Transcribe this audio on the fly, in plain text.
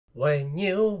When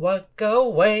you walk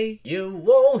away, you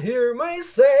won't hear me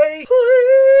say,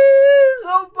 please,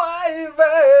 oh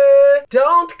baby,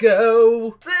 don't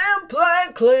go. Simple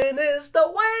and clean is the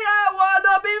way I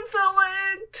wanna be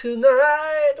feeling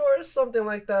tonight, or something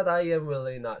like that. I am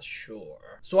really not sure.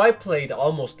 So I played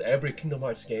almost every Kingdom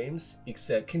Hearts games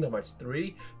except Kingdom Hearts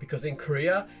 3 because in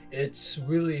Korea it's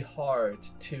really hard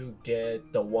to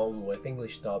get the one with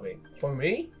English dubbing. For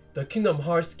me, the Kingdom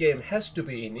Hearts game has to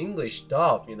be in English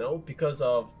dub, you know, because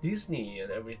of Disney and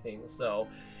everything. So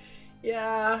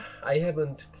yeah, I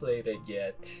haven't played it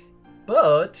yet.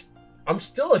 But I'm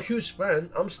still a huge fan.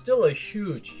 I'm still a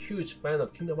huge fan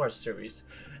of Kingdom Hearts series.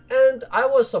 And I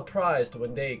was surprised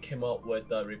when they came out with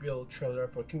the reveal trailer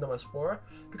for Kingdom Hearts 4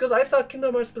 because I thought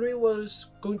Kingdom Hearts 3 was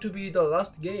going to be the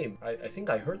last game. I think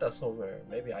I heard that somewhere.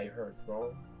 Maybe I heard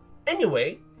wrong.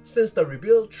 Anyway, since the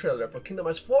reveal trailer for Kingdom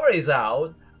Hearts 4 is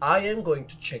out, I am going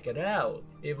to check it out,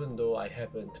 even though I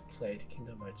haven't played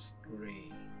Kingdom Hearts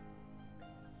 3.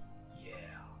 Yeah.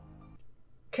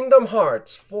 Kingdom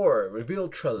Hearts 4 reveal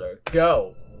trailer,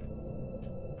 go!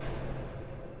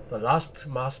 The Last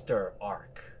Master Arc.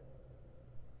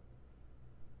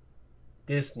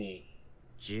 Disney.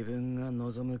 自分が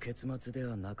望む結末で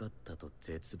はなかったと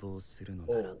絶望するの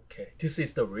なら Okay, this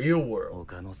is the real world.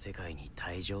 他の世界に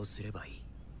退場すればいい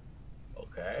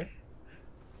Okay.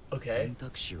 Okay. 選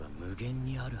択肢は無限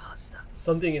にあるはずだ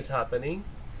Something is happening.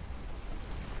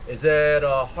 Is it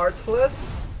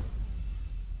heartless?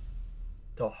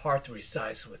 The heart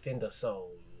resides within the soul,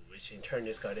 which in turn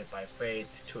is guided by fate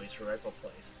to its rightful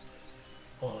place.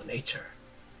 Oh, nature.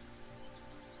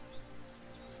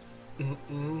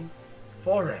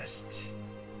 Forest.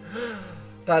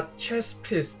 That chess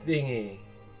piece thingy.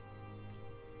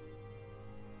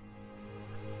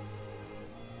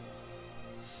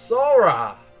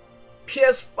 Sora!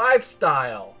 PS5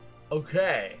 style.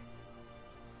 Okay.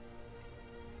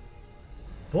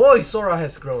 Boy, Sora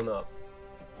has grown up.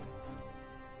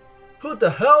 Who the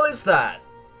hell is that?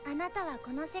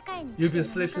 You've been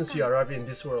asleep since you arrived in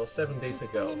this world 7 days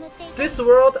ago. This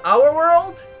world? Our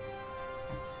world?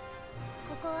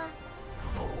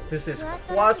 This is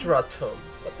Quadratum.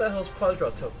 What the hell is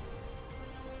Quadratum?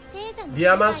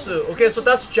 Miyamasu. Okay, so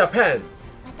that's Japan.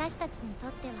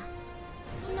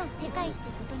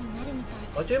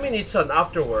 What do you mean it's an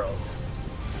afterworld?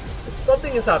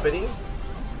 Something is happening.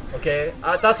 Okay,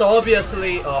 that's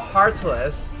obviously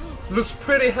Heartless. Looks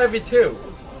pretty heavy too.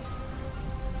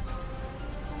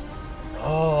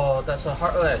 Oh, that's a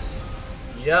Heartless.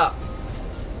 Yeah.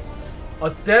 A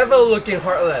devil looking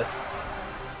Heartless.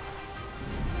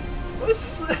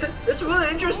 It's really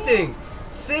interesting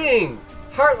seeing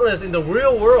Heartless in the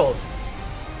real world.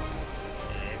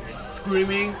 It's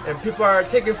screaming and people are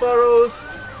taking photos.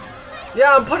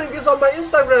 Yeah, I'm putting this on my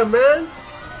Instagram, man.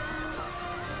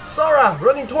 Sora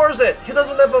running towards it. He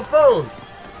doesn't have a phone.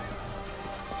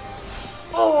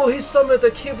 Oh, he summoned the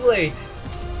Keyblade.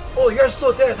 Oh, you're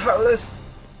so dead, Heartless.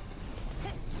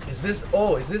 Is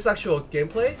this actual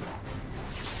gameplay?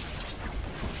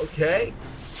 Okay.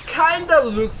 Kind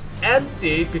of looks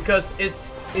empty because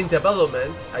it's in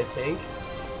development, I think.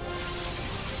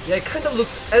 Yeah, it kind of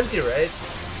looks empty, right?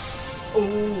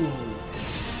 Oh.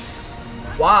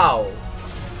 Wow.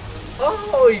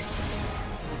 Oh,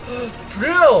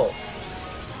 drill!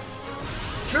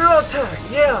 Drill attack!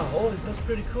 Yeah! Oh, that's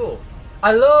pretty cool.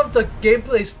 I love the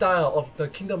gameplay style of the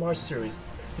Kingdom Hearts series.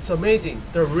 It's amazing.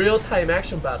 The real-time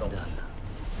action battle.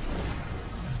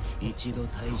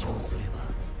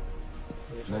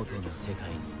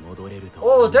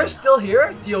 Oh, they're still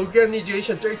here? The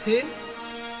Organization 13?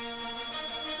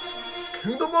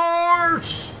 Kingdom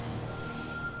Hearts!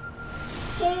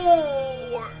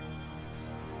 4!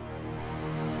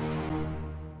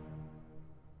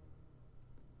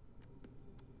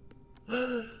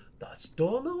 That's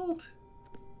Donald?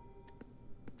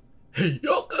 Hey,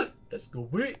 Yoka! That's go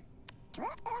wait.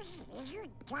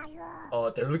 Oh,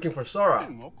 they're looking for Sora.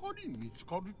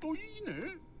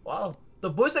 Wow, the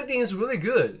voice acting is really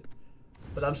good.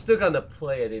 But I'm still gonna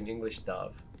play it in English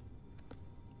dub.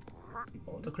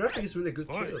 Oh, the graphic is really good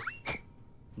too.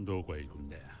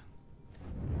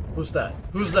 Who's that?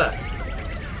 Who's that?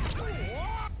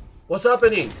 What's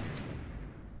happening?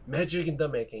 Magic in the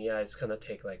making. Yeah, it's gonna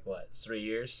take like what? 3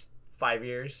 years? 5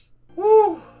 years?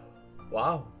 Woo!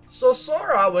 Wow. So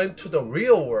Sora went to the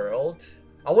real world.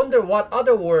 I wonder what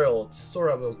other worlds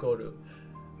Sora will go to.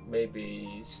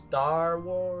 Maybe Star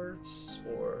Wars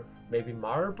or maybe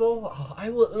Marvel? Oh, I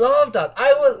would love that.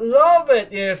 I would love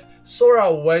it if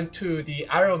Sora went to the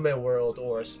Iron Man world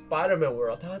or Spider-Man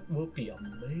world. That would be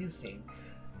amazing.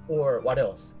 Or what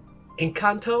else?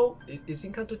 Encanto? Is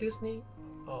Encanto Disney?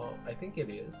 I think it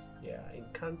is. Yeah, in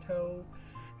Kanto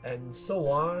and so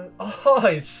on. Oh,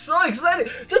 it's so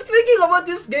exciting! Just thinking about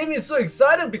this game is so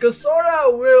exciting because Sora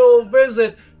will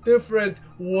visit different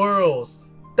worlds.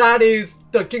 That is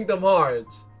the Kingdom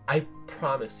Hearts. I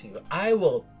promise you, I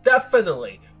will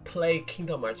definitely play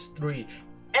Kingdom Hearts 3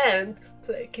 and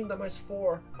play Kingdom Hearts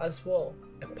 4 as well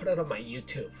and put it on my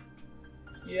YouTube.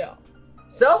 Yeah.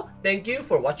 So, thank you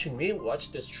for watching me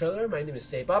watch this trailer. My name is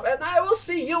Sabab, and I will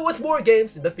see you with more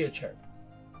games in the future.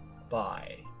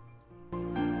 Bye.